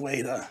was any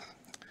way to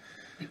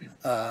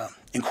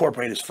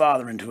incorporate his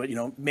father into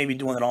it, maybe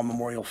doing it on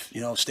Memorial,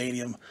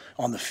 Stadium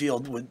on the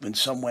field would in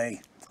some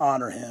way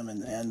honor him,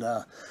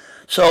 and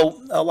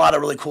so a lot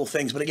of really cool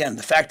things. But again,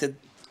 the fact that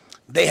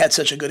they had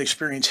such a good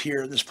experience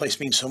here, this place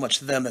means so much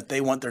to them that they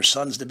want their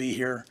sons to be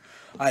here,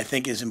 I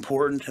think is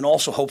important. And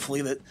also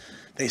hopefully that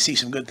they see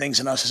some good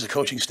things in us as a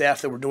coaching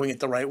staff, that we're doing it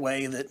the right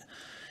way, that,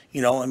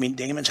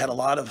 Damon's had a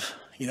lot of,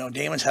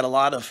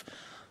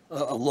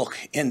 a look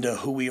into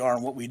who we are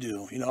and what we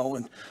do,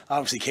 and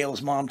obviously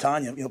Kayla's mom,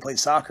 Tanya, played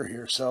soccer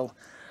here. So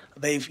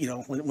they've,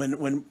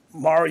 when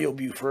Mario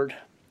Buford,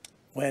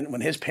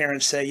 when his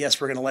parents say, yes,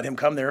 we're going to let him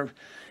come there,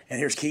 and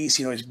here's Keith,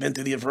 he's been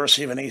through the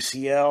adversity of an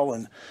ACL,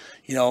 and,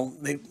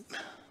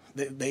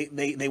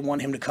 they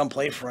want him to come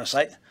play for us.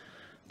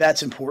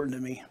 That's important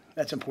to me.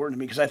 That's important to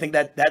me, because I think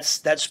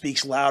that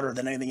speaks louder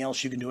than anything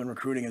else you can do in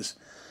recruiting, is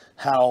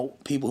how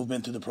people who've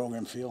been through the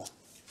program feel.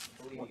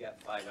 I believe you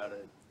got 5 out of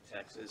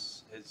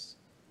Texas. You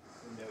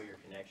know your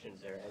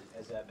connections there.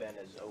 Has that been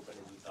as open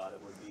as you thought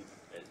it would be?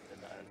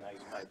 A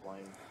nice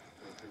pipeline to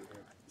recruit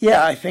here?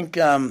 Yeah, I think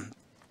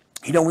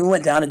we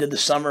went down and did the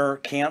summer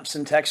camps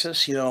in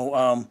Texas.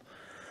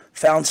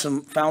 Found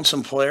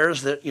some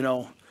players that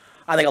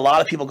I think a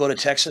lot of people go to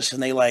Texas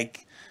and they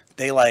like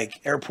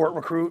airport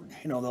recruit.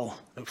 They'll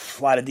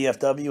fly to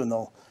DFW and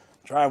they'll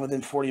drive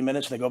within 40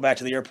 minutes. And they go back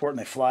to the airport and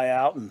they fly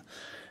out. And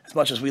as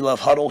much as we love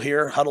Huddle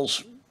here,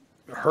 Huddle's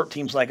hurt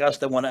teams like us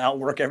that want to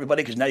outwork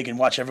everybody, because now you can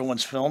watch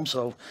everyone's film.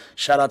 So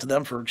shout out to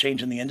them for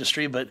changing the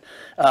industry. But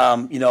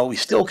we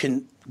still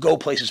can go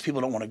places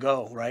people don't want to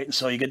go, right? And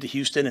so you get to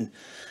Houston and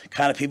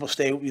kind of people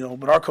stay,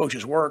 but our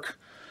coaches work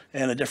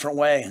in a different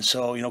way. And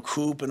so,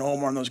 Coop and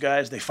Omar and those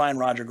guys, they find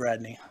Roger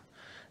Gradney.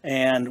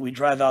 And we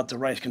drive out to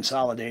Rice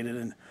Consolidated,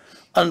 and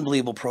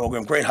unbelievable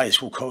program, great high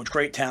school coach,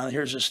 great talent.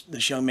 Here's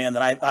this young man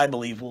that I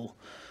believe will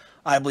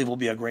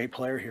be a great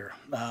player here.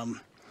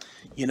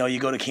 You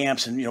go to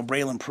camps and,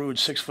 Braylon Prude,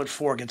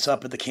 6'4", gets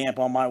up at the camp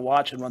on my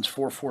watch and runs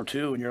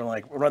 4.42, and you're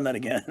like, we'll run that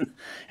again.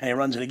 And he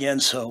runs it again.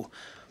 So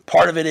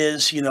part of it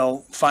is,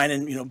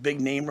 finding,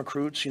 big name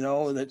recruits,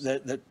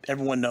 that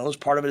everyone knows.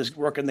 Part of it is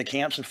working the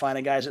camps and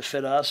finding guys that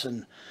fit us,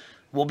 and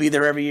we'll be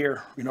there every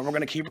year. We're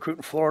going to keep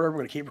recruiting Florida. We're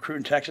going to keep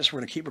recruiting Texas. We're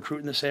going to keep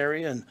recruiting this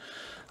area, and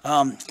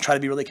try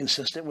to be really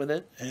consistent with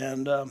it.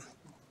 And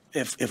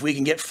if we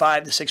can get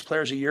 5 to 6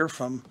 players a year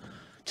from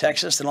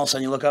Texas, then all of a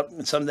sudden you look up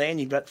someday and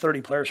you've got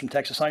 30 players from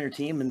Texas on your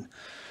team, and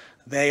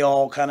they're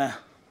all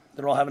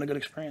having a good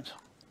experience.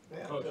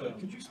 Yeah,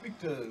 could you speak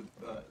to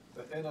the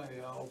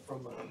NIL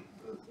from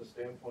the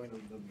standpoint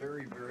of the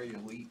very, very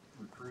elite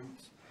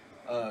recruits?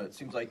 It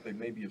seems like they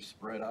maybe have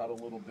spread out a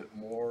little bit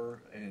more.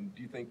 And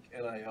do you think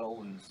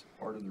NIL is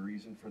part of the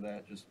reason for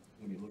that, just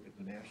when you look at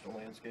the national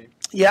landscape?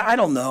 Yeah, I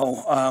don't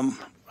know.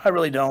 I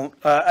really don't,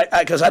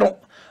 because I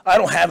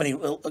don't have any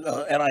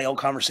NIL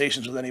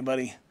conversations with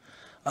anybody.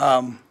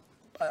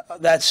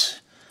 That's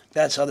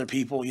other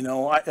people.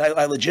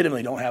 I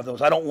legitimately don't have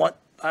those. I don't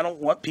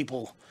want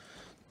people.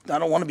 I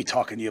don't want to be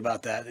talking to you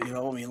about that.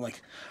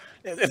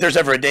 If there's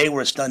ever a day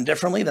where it's done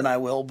differently, then I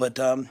will. But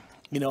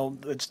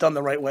it's done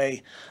the right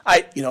way.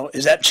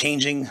 Is that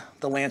changing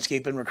the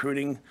landscape in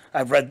recruiting?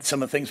 I've read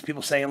some of the things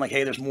people saying like,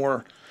 hey, there's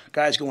more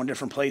guys going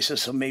different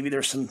places, so maybe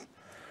there's some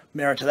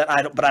merit to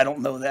that. But I don't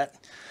know that,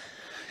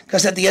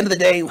 because at the end of the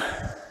day,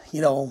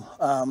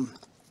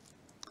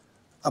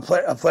 a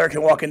player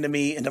can walk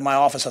into my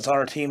office that's on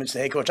our team and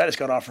say, hey, coach, I just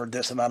got offered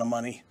this amount of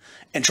money.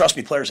 And trust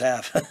me, players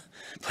have.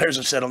 Players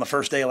have said on the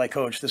first day, like,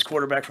 coach, this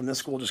quarterback from this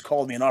school just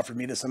called me and offered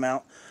me this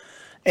amount.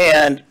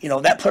 And,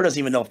 that player doesn't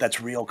even know if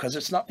that's real, because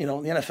it's not, in the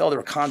NFL, there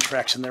are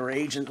contracts and there are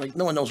agents. Like,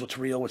 no one knows what's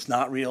real, what's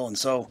not real. And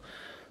so,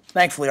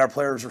 thankfully, our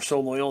players are so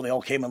loyal. They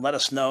all came and let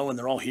us know, and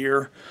they're all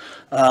here.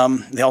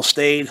 They all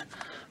stayed.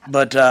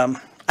 But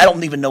I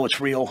don't even know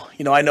it's real.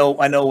 I know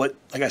what,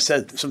 like I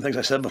said, some things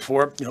I said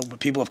before, but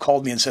people have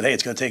called me and said, hey,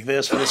 it's going to take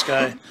this for this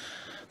guy.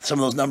 Some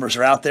of those numbers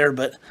are out there.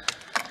 But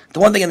the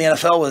one thing in the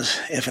NFL was,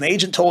 if an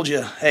agent told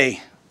you,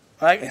 hey,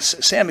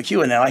 Sam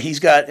McEwen now, he's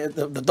got,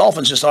 the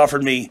Dolphins just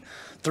offered me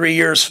 3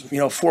 years,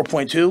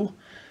 4.2,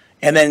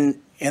 and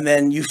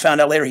then you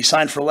found out later he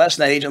signed for less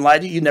and that agent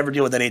lied to you, you never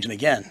deal with that agent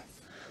again.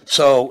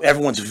 So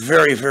everyone's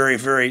very, very,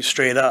 very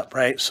straight up,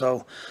 right?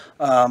 So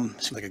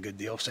seems like a good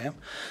deal, Sam.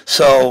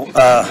 So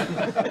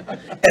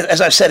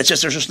as I've said,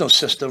 there's just no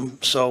system.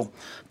 So,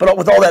 but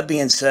with all that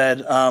being said,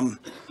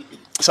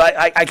 so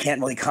I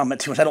can't really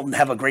comment too much. I don't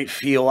have a great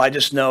feel. I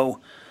just know,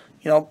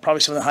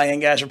 probably some of the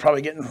high-end guys are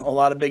probably getting a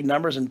lot of big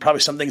numbers, and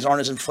probably some things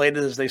aren't as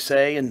inflated as they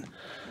say. And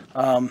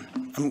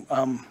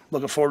I'm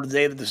looking forward to the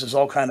day that this is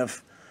all kind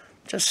of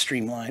just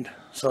streamlined.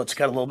 So it's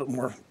got a little bit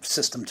more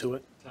system to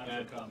it.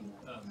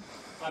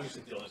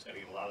 Obviously, Dylan's got to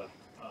get a lot of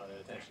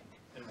attention,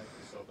 and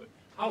rightfully so. But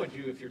how would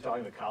you, if you're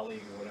talking to a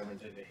colleague or whatever, and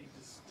say, hey,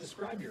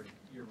 describe your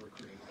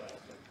recruiting class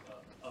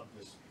of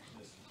this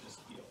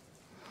deal?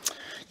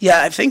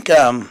 Yeah, I think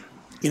I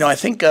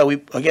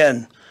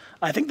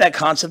think that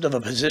concept of a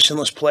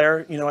positionless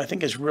player, I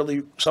think is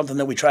really something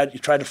that we tried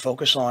to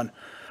focus on.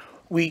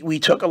 We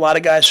took a lot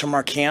of guys from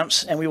our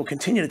camps, and we will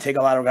continue to take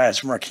a lot of guys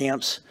from our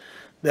camps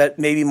that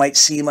maybe might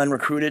seem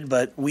unrecruited,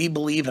 but we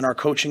believe in our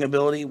coaching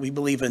ability. We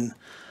believe in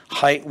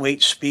height,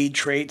 weight, speed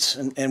traits.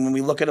 And when we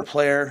look at a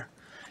player,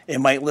 it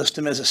might list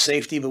him as a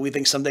safety, but we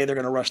think someday they're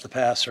going to rush the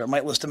passer. It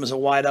might list him as a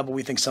wideout, but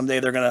we think someday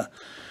they're going to.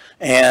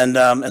 And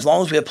as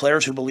long as we have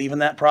players who believe in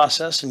that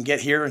process and get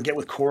here and get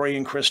with Corey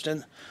and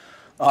Kristen,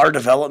 our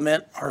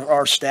development,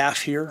 our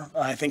staff here,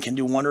 I think can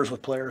do wonders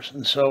with players.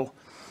 And so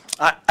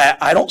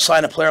I don't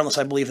sign a player unless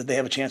I believe that they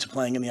have a chance of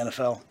playing in the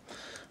NFL.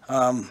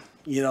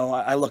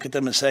 I look at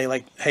them and say,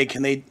 like, hey,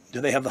 do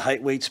they have the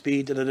height, weight,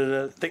 speed,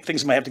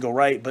 things might have to go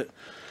right, but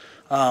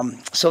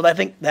so I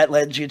think that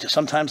led you to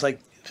sometimes,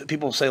 like,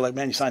 people say, like,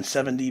 man, you signed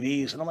 7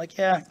 DBs. And I'm like,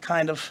 yeah,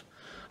 kind of.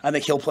 I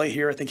think he'll play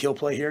here. I think he'll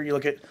play here. You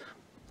look at,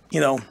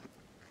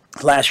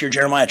 last year,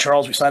 Jeremiah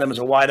Charles, we signed him as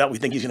a wideout. We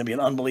think he's going to be an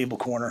unbelievable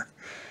corner.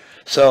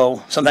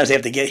 So sometimes they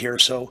have to get here.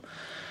 So,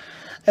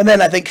 and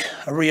then I think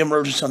a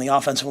reemergence on the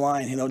offensive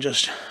line,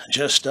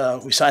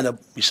 we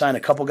signed a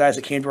couple guys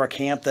that came to our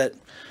camp that,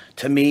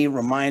 to me,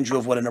 remind you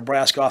of what a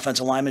Nebraska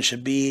offensive lineman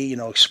should be,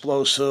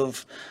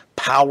 explosive,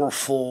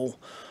 powerful,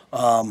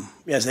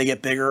 as they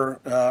get bigger,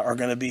 are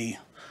going to be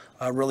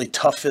really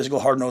tough, physical,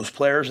 hard-nosed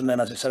players. And then,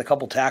 as I said, a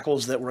couple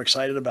tackles that we're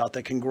excited about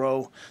that can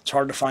grow. It's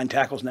hard to find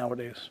tackles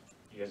nowadays.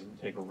 You guys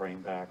didn't take a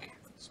running back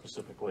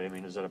specifically. I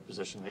mean, is that a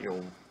position that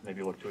you'll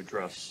maybe look to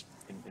address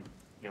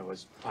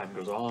as time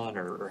goes on,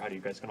 or how do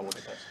you guys kind of look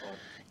at that spot?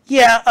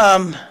 Yeah,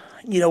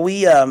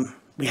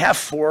 we have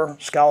 4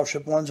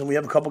 scholarship ones, and we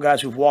have a couple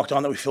guys who've walked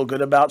on that we feel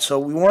good about. So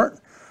we weren't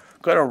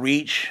going to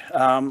reach.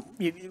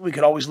 We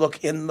could always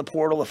look in the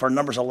portal if our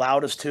numbers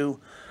allowed us to.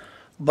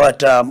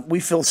 But we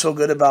feel so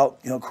good about,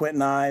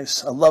 Quentin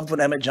Ives. I loved what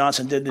Emmett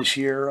Johnson did this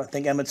year. I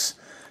think Emmett's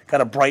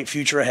got a bright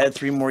future ahead,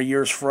 3 more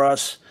years for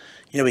us.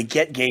 We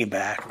get Gabe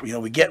back. We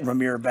get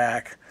Ramir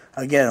back.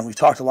 Again, we've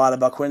talked a lot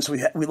about Quentin, so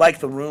we like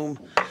the room.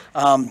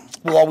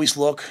 We'll always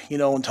look,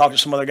 and talk to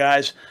some other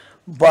guys.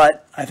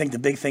 But I think the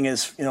big thing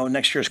is,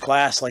 next year's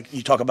class, like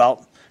you talk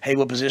about, hey,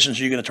 what positions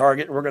are you going to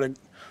target? We're gonna,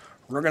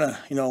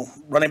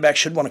 running back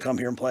should want to come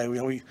here and play.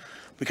 We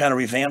kind of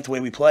revamped the way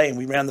we play, and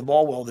we ran the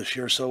ball well this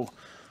year. So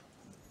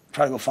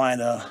try to go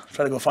find a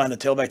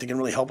tailback that can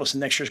really help us in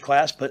next year's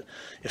class. But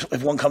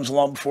if one comes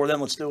along before then,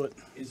 let's do it.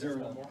 Is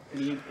there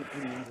any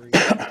injury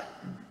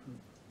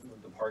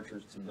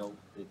departures to note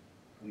that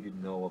we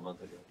didn't know a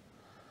month ago?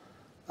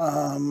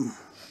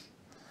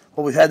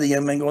 Well, we've had the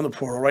young men go in the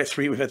portal, right?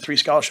 We've had 3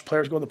 scholarship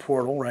players go in the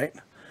portal, right?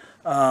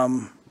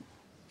 I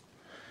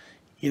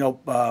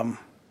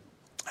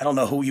don't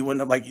know who you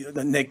wouldn't have, like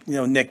Nick.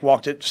 Nick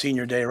walked it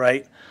senior day,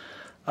 right?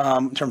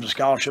 In terms of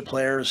scholarship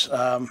players,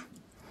 I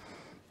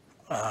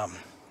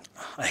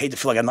hate to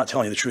feel like I'm not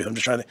telling you the truth. I'm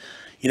just trying to,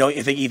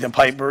 I think Ethan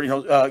Piper.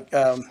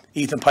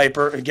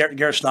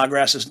 Garrett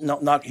Snodgrass is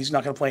not. He's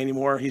not going to play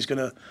anymore. He's going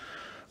to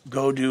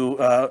go do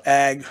work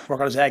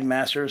on his ag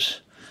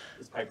masters.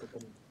 Is Piper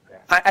coming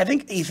back? I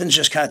think Ethan's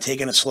just kind of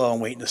taking it slow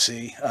and waiting to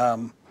see.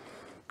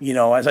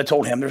 As I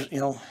told him,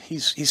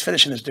 he's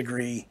finishing his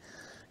degree.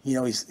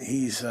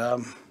 He's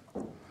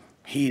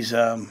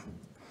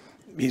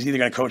he's either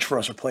going to coach for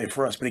us or play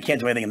for us, but he can't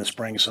do anything in the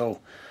spring. So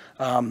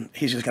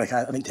he's just going to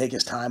kind of, I think, take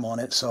his time on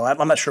it. So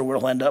I'm not sure where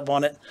he'll end up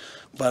on it,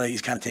 but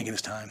he's kind of taking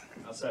his time.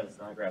 Outside of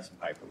Snodgrass and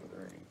Piper, were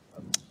there any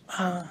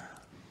others?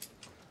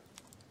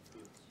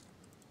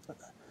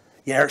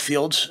 Yeah, Eric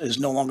Fields is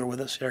no longer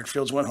with us. Eric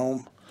Fields went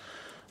home.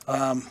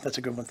 That's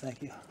a good one.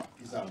 Thank you.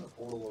 He's not in the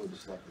portal or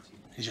just left the team?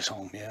 He's just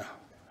home, yeah.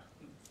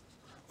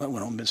 Went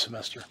home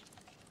mid-semester.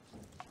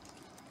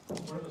 What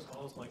are those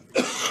calls like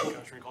for the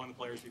coach and calling the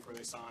players before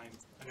they sign?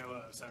 I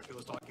know Satterfield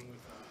was talking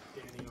with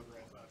Danny over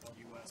at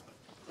WS,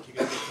 but you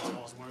guys get those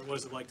calls. What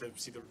is it like to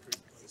see the recruit?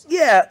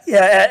 Yeah.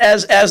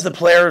 As the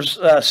players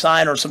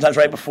sign, or sometimes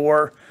right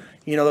before,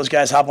 those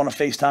guys hop on a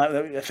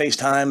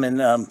FaceTime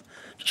and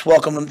just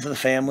welcome them to the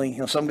family.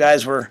 Some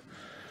guys were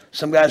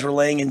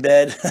laying in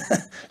bed,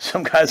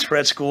 some guys were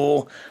at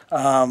school,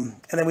 and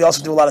then we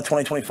also do a lot of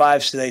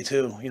 2025s today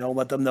too.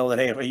 Let them know that,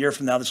 hey, a year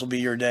from now this will be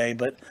your day.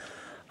 But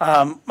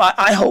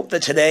I hope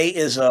that today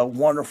is a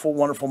wonderful,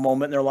 wonderful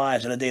moment in their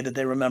lives, and a day that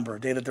they remember, a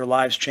day that their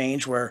lives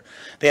change, where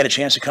they had a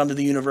chance to come to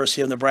the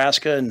University of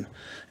Nebraska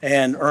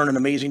and earn an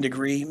amazing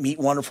degree, meet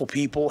wonderful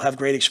people, have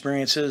great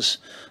experiences,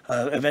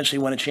 eventually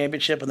win a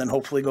championship, and then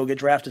hopefully go get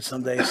drafted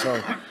someday. So,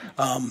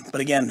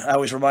 but again, I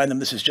always remind them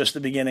this is just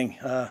the beginning.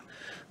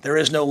 There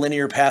is no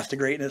linear path to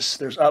greatness.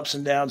 There's ups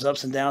and downs,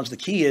 ups and downs. The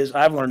key is,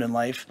 I've learned in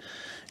life,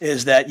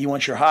 is that you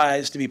want your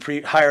highs to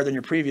be higher than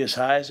your previous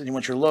highs, and you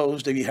want your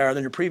lows to be higher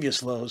than your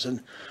previous lows.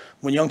 And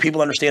when young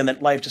people understand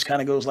that life just kind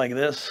of goes like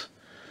this,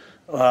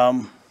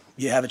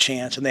 you have a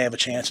chance, and they have a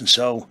chance. And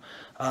so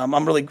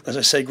I'm really, as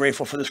I say,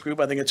 grateful for this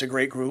group. I think it's a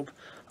great group.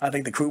 I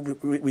think the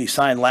group we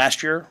signed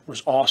last year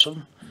was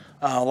awesome.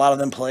 A lot of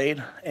them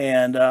played.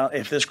 And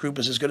if this group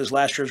is as good as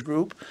last year's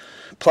group,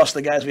 plus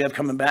the guys we have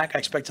coming back, I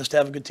expect us to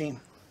have a good team.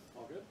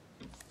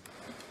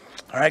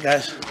 All right,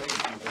 guys.